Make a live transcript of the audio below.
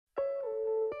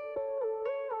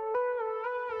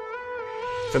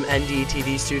From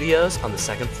NDTV Studios on the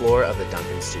second floor of the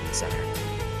Duncan Student Center.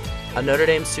 A Notre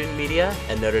Dame student media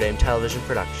and Notre Dame television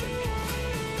production.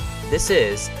 This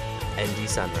is ND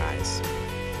Sunrise.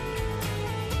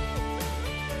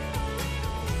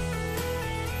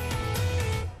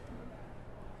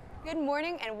 Good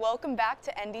morning and welcome back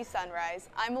to ND Sunrise.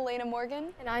 I'm Elena Morgan.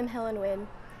 And I'm Helen Nguyen.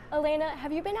 Elena,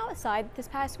 have you been outside this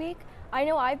past week? I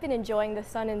know I've been enjoying the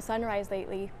sun and sunrise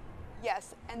lately.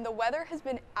 Yes, and the weather has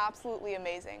been absolutely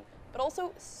amazing. But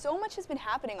also, so much has been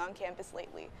happening on campus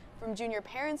lately. From Junior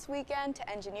Parents Weekend to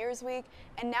Engineers Week,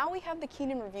 and now we have the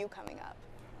Keenan Review coming up.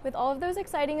 With all of those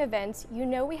exciting events, you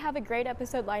know we have a great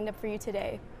episode lined up for you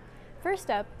today. First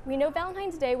up, we know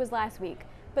Valentine's Day was last week,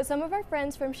 but some of our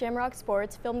friends from Shamrock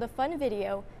Sports filmed a fun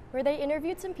video where they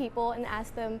interviewed some people and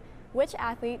asked them which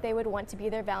athlete they would want to be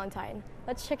their Valentine.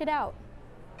 Let's check it out.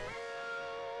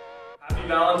 Happy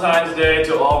Valentine's Day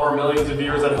to all of our millions of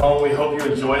viewers at home. We hope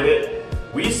you enjoyed it.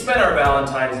 We spent our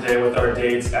Valentine's Day with our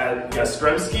dates at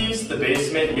Yastremski's, The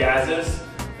Basement, Yaz's,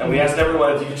 and we asked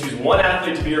everyone if you could choose one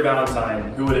athlete to be your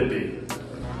Valentine, who would it be?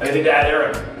 Anything to add,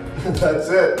 Eric? That's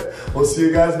it. We'll see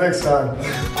you guys next time.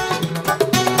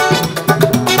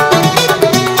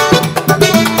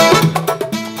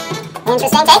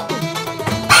 Interesting take.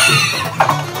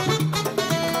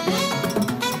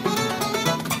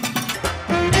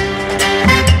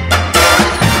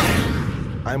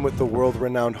 I'm with the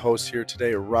world-renowned host here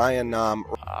today, Ryan Nam.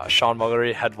 Sean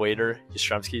Mullery, head waiter,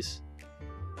 Yastremski's.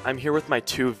 I'm here with my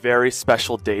two very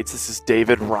special dates. This is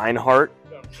David Reinhardt.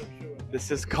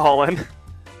 This is Colin.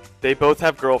 They both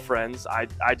have girlfriends. I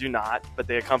do not, but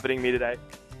they accompany me today.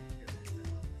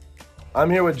 I'm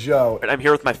here with Joe. And I'm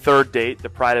here with my third date, the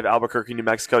pride of Albuquerque, New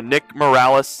Mexico, Nick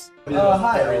Morales.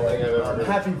 Hi, Helen.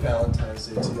 Happy Valentine's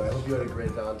Day to you. I hope you had a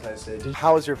great Valentine's Day.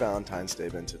 How has your Valentine's Day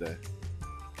been today?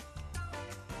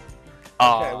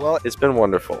 Okay, well, it's been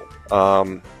wonderful.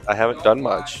 I haven't done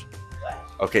much.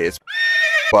 Okay,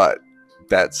 but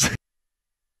that's...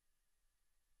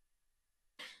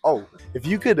 Oh, if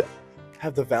you could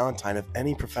have the Valentine of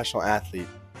any professional athlete,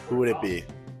 who would it be?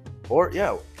 Or,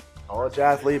 yeah, college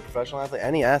athlete, professional athlete,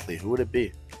 any athlete, who would it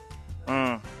be?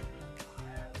 That's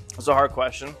a hard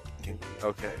question.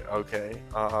 Okay.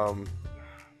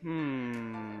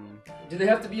 Do they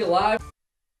have to be alive?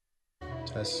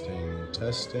 Testing.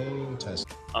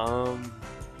 I'm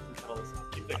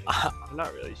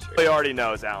not really sure. He already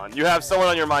knows, Alan. You have someone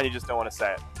on your mind, you just don't want to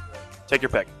say it. Take your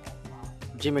pick.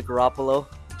 Jimmy Garoppolo.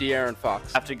 De'Aaron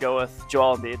Fox. I have to go with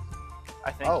Joel Embiid,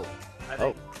 I think. I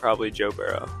think Probably Joe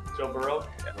Burrow. Joe Burrow?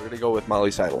 We're going to go with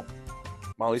Molly Seidel.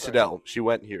 Molly Seidel. She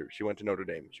went here. She went to Notre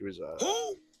Dame. She was a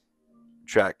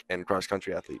track and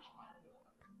cross-country athlete.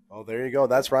 Oh, there you go.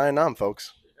 That's Ryan Nam,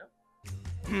 folks.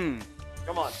 Come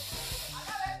on.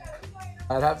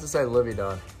 I'd have to say Livy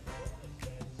Don.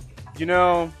 You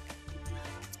know,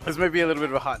 this might be a little bit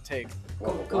of a hot take.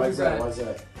 Why is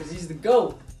that? Because he's the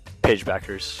GOAT. Page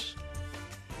Backers.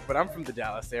 But I'm from the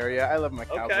Dallas area. I love my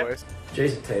Cowboys.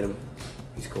 Jason Tatum.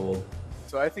 He's cool.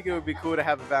 So I think it would be cool to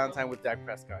have a Valentine with Dak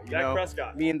Prescott. You know,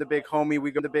 Prescott. Me and the big homie,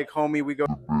 we go.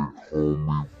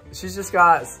 She's just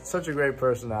got such a great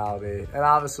personality. And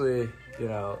obviously, you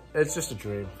know, it's just a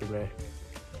dream for me.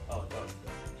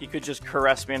 He could just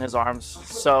caress me in his arms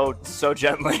so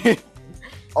gently.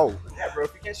 Oh, yeah, bro.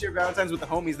 If you can't share Valentines with the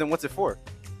homies, then what's it for?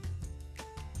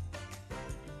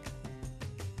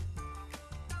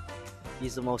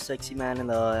 He's the most sexy man in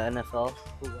the NFL.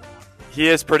 He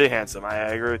is pretty handsome. I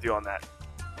agree with you on that.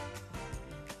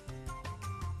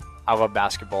 I love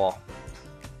basketball,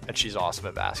 and she's awesome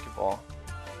at basketball.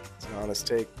 It's an honest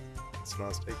take.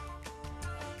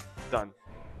 Done.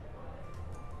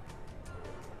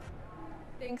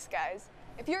 Thanks, guys.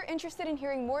 If you're interested in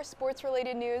hearing more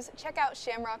sports-related news, check out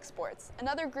Shamrock Sports,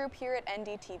 another group here at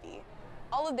NDTV.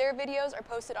 All of their videos are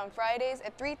posted on Fridays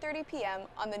at 3:30 p.m.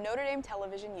 on the Notre Dame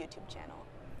Television YouTube channel.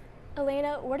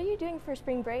 Elena, what are you doing for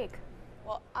spring break?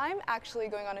 Well, I'm actually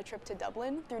going on a trip to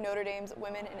Dublin through Notre Dame's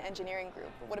Women in Engineering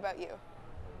group. What about you?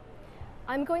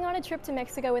 I'm going on a trip to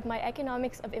Mexico with my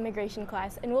Economics of Immigration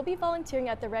class, and we'll be volunteering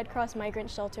at the Red Cross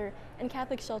Migrant Shelter and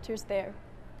Catholic shelters there.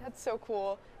 That's so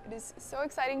cool. It is so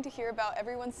exciting to hear about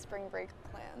everyone's spring break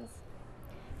plans.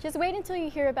 Just wait until you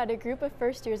hear about a group of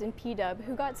first years in P-Dub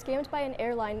who got scammed by an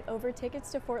airline over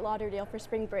tickets to Fort Lauderdale for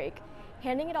spring break.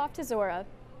 Handing it off to Zora.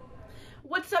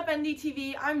 What's up,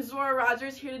 NDTV? I'm Zora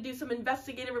Rogers, here to do some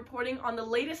investigative reporting on the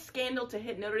latest scandal to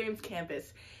hit Notre Dame's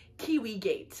campus,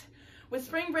 KiwiGate. With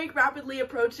spring break rapidly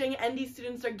approaching, ND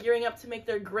students are gearing up to make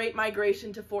their great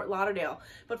migration to Fort Lauderdale.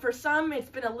 But for some, it's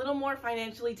been a little more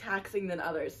financially taxing than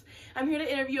others. I'm here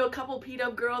to interview a couple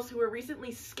P-Dub girls who were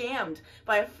recently scammed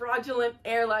by a fraudulent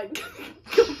airline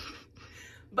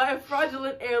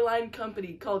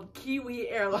company called Kiwi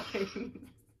Airlines.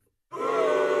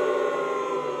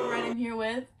 Right, I'm here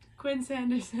with Quinn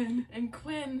Sanderson. And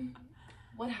Quinn,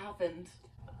 what happened?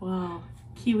 Well,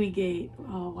 KiwiGate.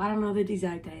 Oh, I don't know the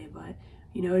exact day, but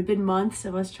you know, it'd been months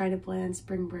of us trying to plan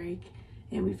spring break,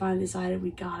 and we finally decided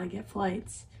we gotta get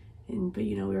flights. But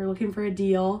you know, we were looking for a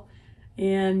deal,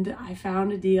 and I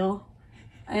found a deal,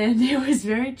 and it was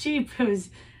very cheap.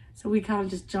 So we kind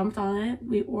of just jumped on it.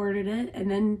 We ordered it,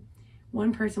 and then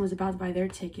one person was about to buy their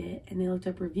ticket, and they looked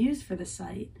up reviews for the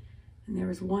site, and there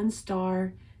was 1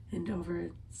 star and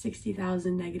over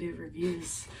 60,000 negative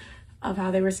reviews of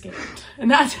how they were scammed. And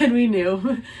that's when we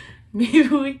knew maybe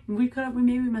we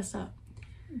messed up.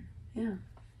 Yeah.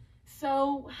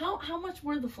 So how much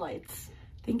were the flights?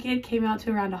 I think it came out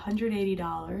to around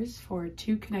 $180 for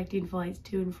 2 connecting flights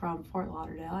to and from Fort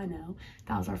Lauderdale. I know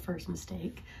that was our first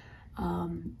mistake.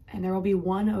 And there will be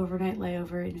 1 overnight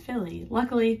layover in Philly.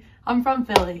 Luckily, I'm from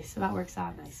Philly, so that works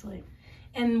out nicely.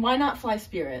 And why not fly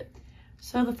Spirit?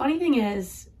 So the funny thing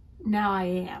is, now I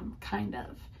am, kind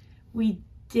of. We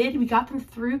got them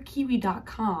through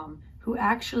Kiwi.com, who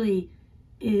actually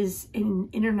is an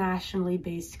internationally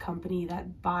based company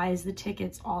that buys the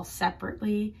tickets all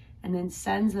separately and then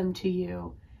sends them to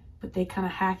you, but they kind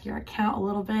of hack your account a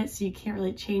little bit, so you can't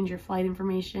really change your flight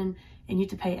information, and you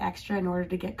have to pay extra in order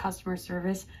to get customer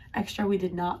service. Extra we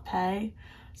did not pay,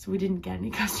 so we didn't get any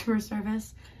customer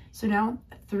service. So now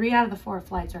 3 out of the 4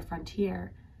 flights are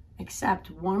Frontier, except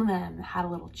one of them had a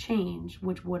little change,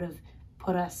 which would have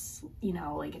put us, you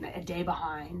know, like a day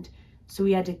behind. So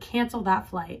we had to cancel that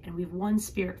flight, and we have 1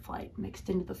 Spirit flight mixed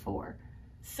into the 4.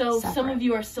 So separate. Some of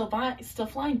you are still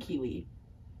flying Kiwi.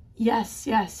 Yes.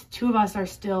 2 of us are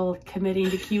still committing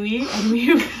to Kiwi, and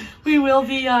we will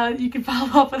be. You can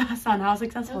follow up with us on how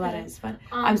successful that is. But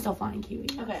I'm still flying Kiwi.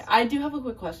 Yes. Okay, I do have a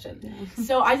quick question. Yeah.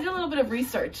 So I did a little bit of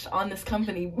research on this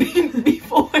company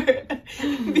before I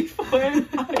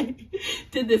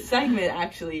did this segment,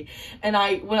 actually, and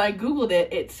when I Googled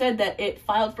it, it said that it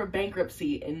filed for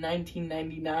bankruptcy in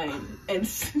 1999, and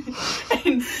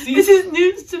this is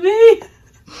news to me.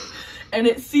 And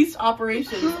it ceased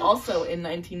operations also in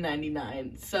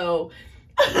 1999. So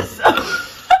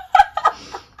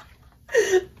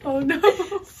oh no.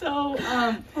 So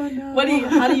oh no.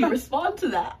 How do you respond to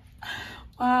that?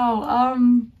 Wow.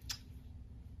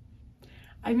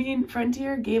 I mean,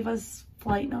 Frontier gave us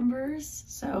flight numbers,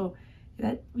 so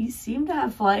that we seem to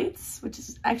have flights, which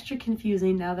is extra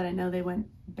confusing now that I know they went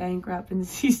bankrupt and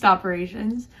ceased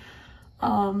operations.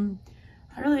 I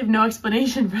really have no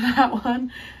explanation for that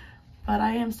one. But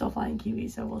I am still flying Kiwi,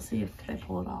 so we'll see if they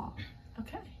pull it off.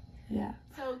 Okay. Yeah.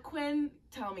 So Quinn,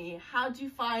 tell me, how'd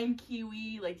you find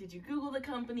Kiwi? Like, did you Google the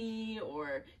company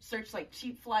or search like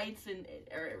cheap flights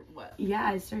or what? Yeah,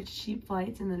 I searched cheap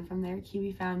flights, and then from there,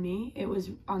 Kiwi found me. It was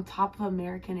on top of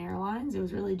American Airlines. It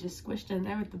was really just squished in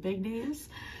there with the big names.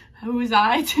 Who was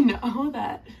I to know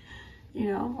that,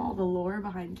 you know, all the lore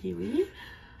behind Kiwi?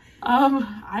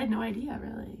 I had no idea,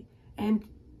 really. And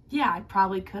yeah, I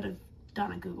probably could have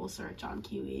done a Google search on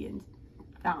Kiwi and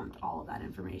found all of that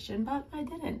information, but I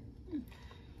didn't.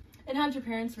 And how'd your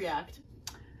parents react?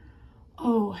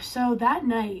 Oh, so that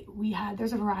night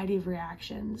there's a variety of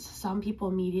reactions. Some people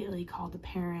immediately called the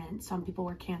parent. Some people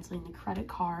were canceling the credit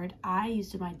card. I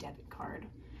used my debit card.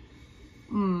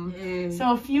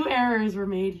 So a few errors were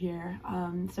made here.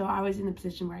 So I was in the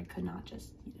position where I could not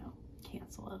just, you know,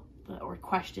 cancel or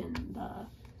question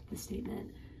the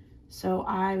statement. So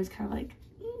I was kind of like,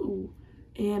 ooh.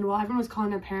 And while everyone was calling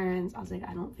their parents, I was like,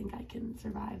 I don't think I can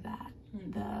survive that.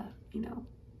 You know,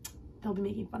 they'll be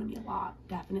making fun of me a lot,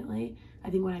 definitely. I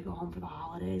think when I go home for the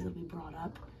holidays, it'll be brought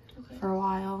up for a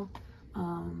while.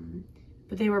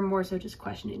 But they were more so just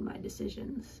questioning my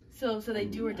decisions. So they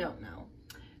do or don't know?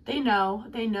 They know,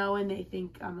 and they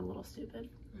think I'm a little stupid.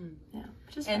 Yeah,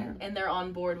 which is fair. And they're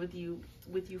on board with you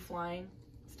flying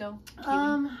still?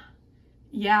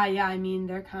 Yeah, I mean,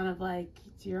 they're kind of like,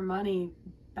 it's your money,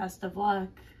 best of luck.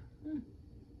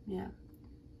 Yeah,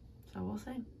 so we'll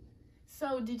see.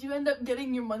 So did you end up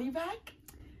getting your money back?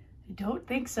 I don't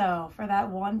think so. For that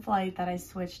 1 flight that I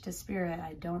switched to Spirit,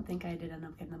 I don't think I did end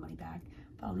up getting the money back.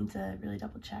 But I'll need to really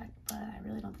double check, but I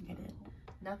really don't think I did.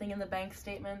 Nothing in the bank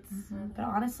statements? But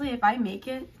honestly, if I make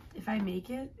it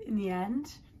in the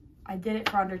end, I did it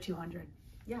for under 200.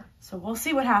 Yeah. So we'll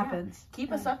see what happens. Yeah.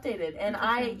 Keep us updated. And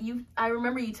I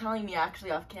remember you telling me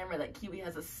actually off camera that Kiwi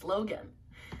has a slogan.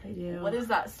 They do. What is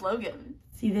that slogan?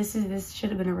 See, this should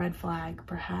have been a red flag,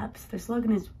 perhaps. Their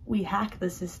slogan is, "We hack the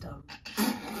system."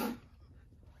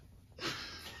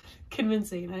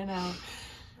 Convincing, I know. Nice.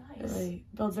 It really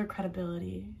builds their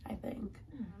credibility, I think.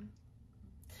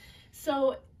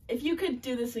 So, if you could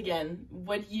do this again,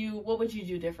 what would you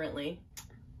do differently?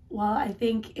 Well, I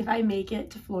think if I make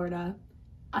it to Florida,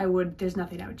 there's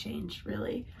nothing I would change,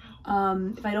 really.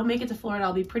 If I don't make it to Florida,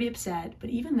 I'll be pretty upset. But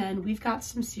even then, we've got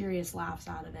some serious laughs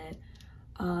out of it.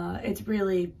 It's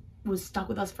really was stuck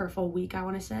with us for a full week, I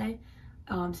want to say.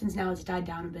 Since now it's died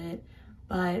down a bit.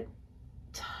 But,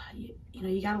 you know,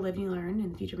 you got to live and you learn.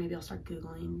 In the future, maybe I'll start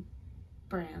Googling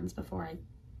brands before I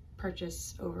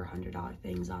purchase over $100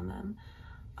 things on them.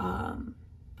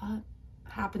 But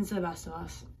happens to the best of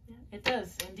us. Yeah, it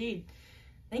does, indeed.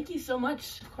 Thank you so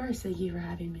much. Of course, thank you for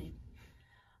having me.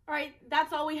 All right,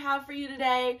 that's all we have for you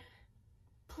today.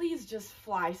 Please just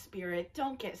fly, Spirit.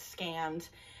 Don't get scammed.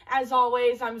 As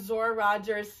always, I'm Zora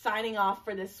Rogers signing off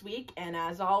for this week. And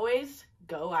as always,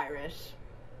 go Irish.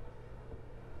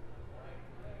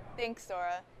 Thanks,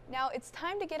 Zora. Now it's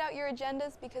time to get out your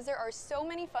agendas because there are so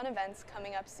many fun events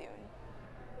coming up soon.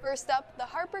 First up, the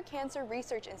Harper Cancer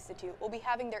Research Institute will be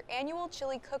having their annual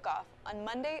chili cook-off on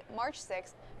Monday, March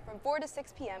 6th from 4 to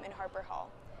 6 p.m. in Harper Hall.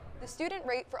 The student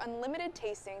rate for unlimited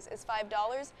tastings is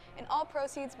 $5 and all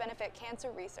proceeds benefit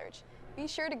cancer research. Be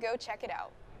sure to go check it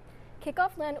out. Kick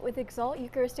off Lent with Exalt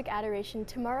Eucharistic Adoration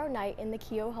tomorrow night in the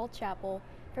Keogh Hall Chapel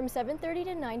from 7:30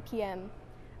 to 9 p.m.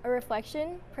 A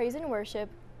reflection, praise and worship,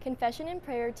 confession and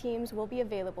prayer teams will be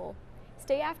available.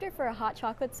 Stay after for a hot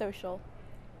chocolate social.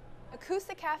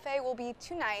 Acoustic Cafe will be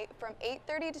tonight from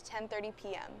 8:30 to 10:30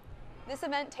 p.m. This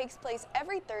event takes place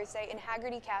every Thursday in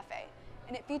Haggerty Cafe,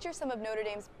 and it features some of Notre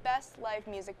Dame's best live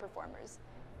music performers.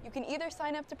 You can either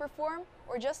sign up to perform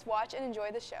or just watch and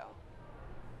enjoy the show.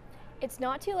 It's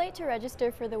not too late to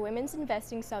register for the Women's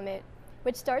Investing Summit,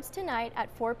 which starts tonight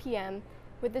at 4 p.m.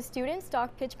 with the student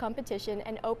stock pitch competition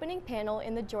and opening panel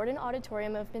in the Jordan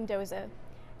Auditorium of Mendoza.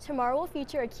 Tomorrow will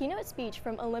feature a keynote speech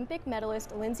from Olympic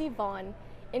medalist Lindsey Vonn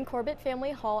in Corbett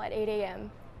Family Hall at 8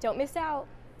 a.m. Don't miss out.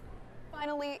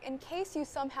 Finally, in case you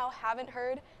somehow haven't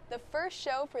heard, the first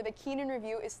show for the Keenan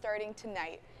Review is starting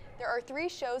tonight. There are 3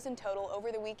 shows in total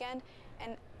over the weekend,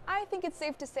 and I think it's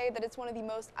safe to say that it's one of the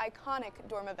most iconic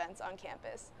dorm events on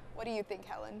campus. What do you think,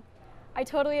 Helen? I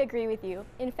totally agree with you.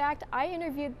 In fact, I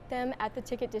interviewed them at the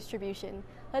ticket distribution.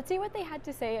 Let's see what they had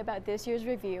to say about this year's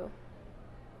review.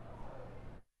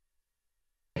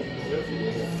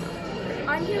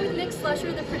 I'm here with Nick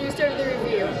Slusher, the producer of the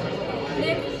review.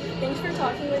 Nick, thanks for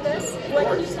talking with us. What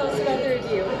can you tell us about the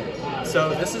review?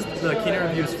 So this is the Keenan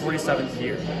Review's 47th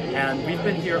year, and we've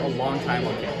been here a long time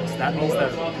on campus. That means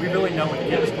that we really know what the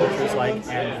campus culture is like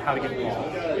and how to get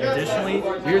involved. Additionally,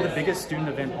 we are the biggest student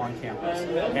event on campus,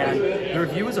 and the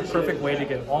review is a perfect way to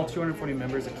get all 240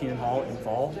 members of Keenan Hall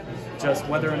involved. Just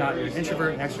whether or not you're an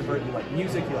introvert, an extrovert, you like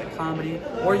music, you like comedy,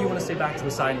 or you want to stay back to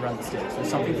the side and run the stage. There's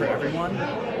something for everyone.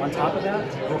 On top of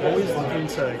that, we're always looking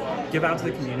to give out to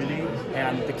the community,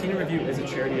 and the Keenan Review is a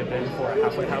charity event for a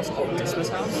halfway house called Dismas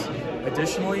House.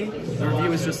 Additionally, the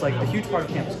review is just like a huge part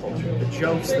of campus culture. The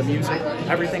jokes, the music,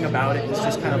 everything about it is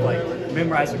just kind of like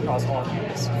memorized across all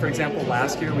campus. For example,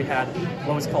 last year we had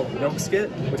what was called Milk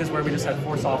Skit, which is where we just had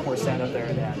 4 sophomores stand up there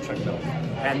and chug milk.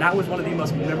 And that was one of the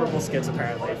most memorable skits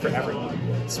apparently for everyone.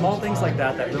 Small things like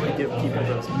that that really give people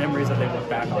those memories that they look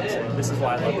back on and say, this is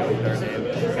why I love going to Notre Dame.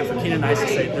 And for Keenan and I to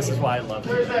say, this is why I love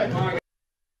Notre Dame.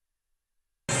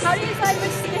 How do you decide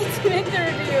which skits to make the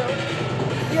review?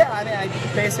 Yeah, I mean,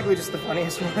 basically just the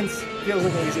funniest ones. Feels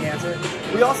like an easy answer.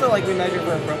 We also, we measure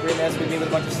for appropriateness. We meet with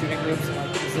a bunch of student groups.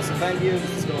 Does this offend you?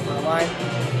 Does this go over a line?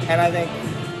 And I think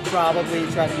probably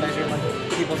try to measure,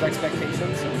 people's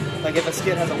expectations. If a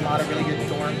skit has a lot of really good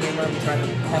dorm humor, we try to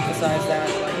emphasize that.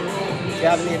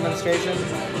 Job in the administration,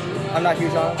 I'm not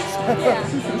huge on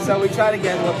it. So we try to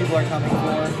get what people are coming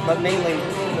for, but mainly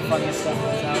the funniest stuff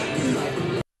comes out.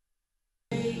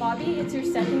 Bobby, it's your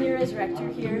second year as rector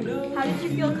here. How did you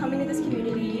feel coming to this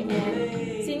community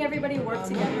and seeing everybody work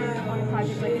together on a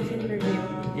project like the Keenan Review?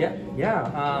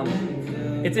 Yeah.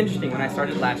 It's interesting. When I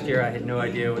started last year, I had no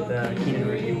idea what the Keenan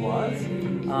Review was.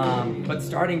 But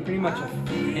starting pretty much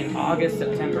in August,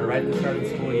 September, right at the start of the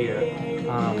school year,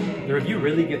 the review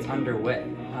really gets underway.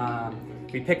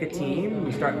 we pick a team,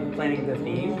 we start planning the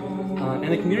theme,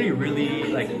 and the community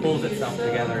really like pulls itself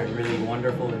together in really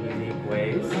wonderful and unique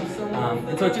ways.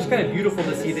 And so it's just kind of beautiful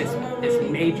to see this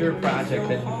major project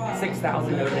that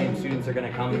 6,000 Notre Dame students are going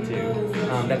to come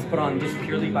to, that's put on just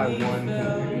purely by one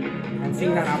community. And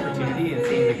seeing that opportunity and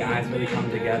seeing the guys really come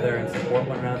together and support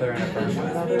one another and affirm one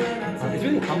another, it's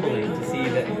really humbling to see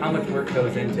that how much work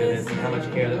goes into this and how much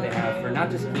care that they have for not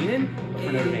just Nguyen, but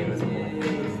for Notre Dame as a whole.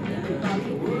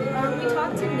 We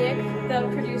talked to Nick, the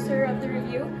producer of the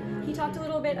review. He talked a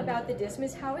little bit about the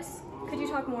Dismas House. Could you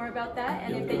talk more about that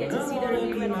and if they get to see the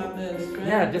review at all?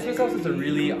 Yeah, Dismas House is a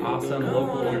really awesome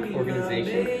local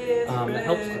organization that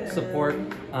helps support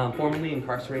formerly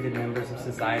incarcerated members of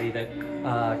society that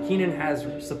Keenan has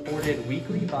supported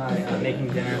weekly by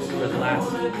making dinners for the last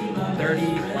 30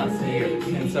 plus years.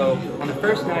 And so on the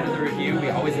first night of the review, we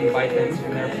always invite them,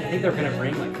 and I think they're going to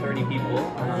bring like 30 people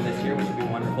this year, which will be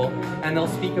wonderful. And they'll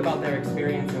speak about their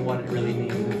experience and what it really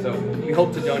means. And so we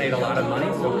hope to donate a lot of money,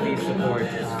 so please support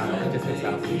Dismas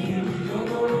House.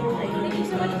 Thank you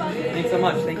so much, Bobby. Thanks so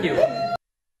much. Thank you.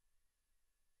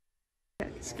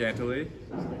 Scantily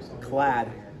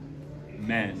clad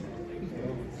men.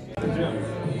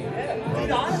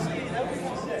 Dude, honestly, that was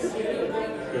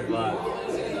Good vibe.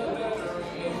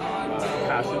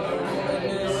 Passion.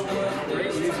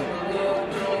 Great music.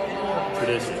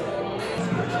 Tradition.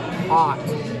 Hot.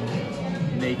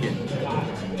 Naked.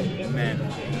 Men.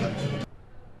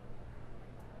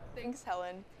 Thanks,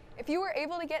 Helen. If you were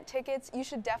able to get tickets, you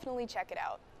should definitely check it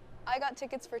out. I got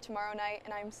tickets for tomorrow night,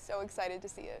 and I'm so excited to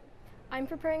see it. I'm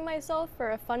preparing myself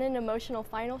for a fun and emotional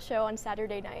final show on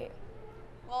Saturday night.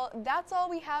 Well, that's all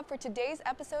we have for today's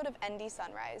episode of ND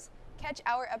Sunrise. Catch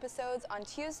our episodes on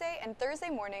Tuesday and Thursday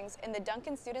mornings in the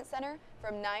Duncan Student Center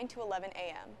from 9 to 11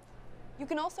 a.m. You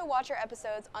can also watch our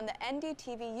episodes on the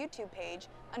NDTV YouTube page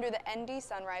under the ND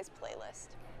Sunrise playlist.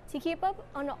 To keep up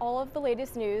on all of the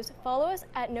latest news, follow us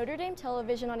at Notre Dame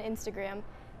Television on Instagram,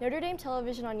 Notre Dame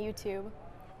Television on YouTube,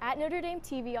 at Notre Dame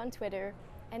TV on Twitter,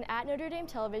 and at Notre Dame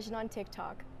Television on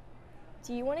TikTok.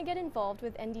 Do you want to get involved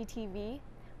with NDTV?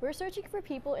 We're searching for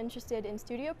people interested in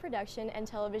studio production and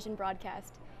television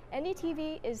broadcast.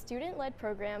 NDTV is a student-led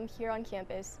program here on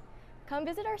campus. Come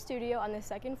visit our studio on the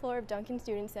second floor of Duncan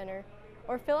Student Center,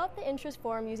 or fill out the interest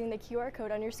form using the QR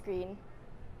code on your screen.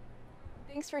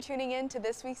 Thanks for tuning in to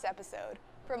this week's episode.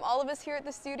 From all of us here at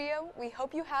the studio, we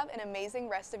hope you have an amazing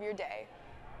rest of your day.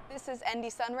 This is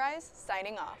ND Sunrise,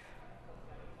 signing off.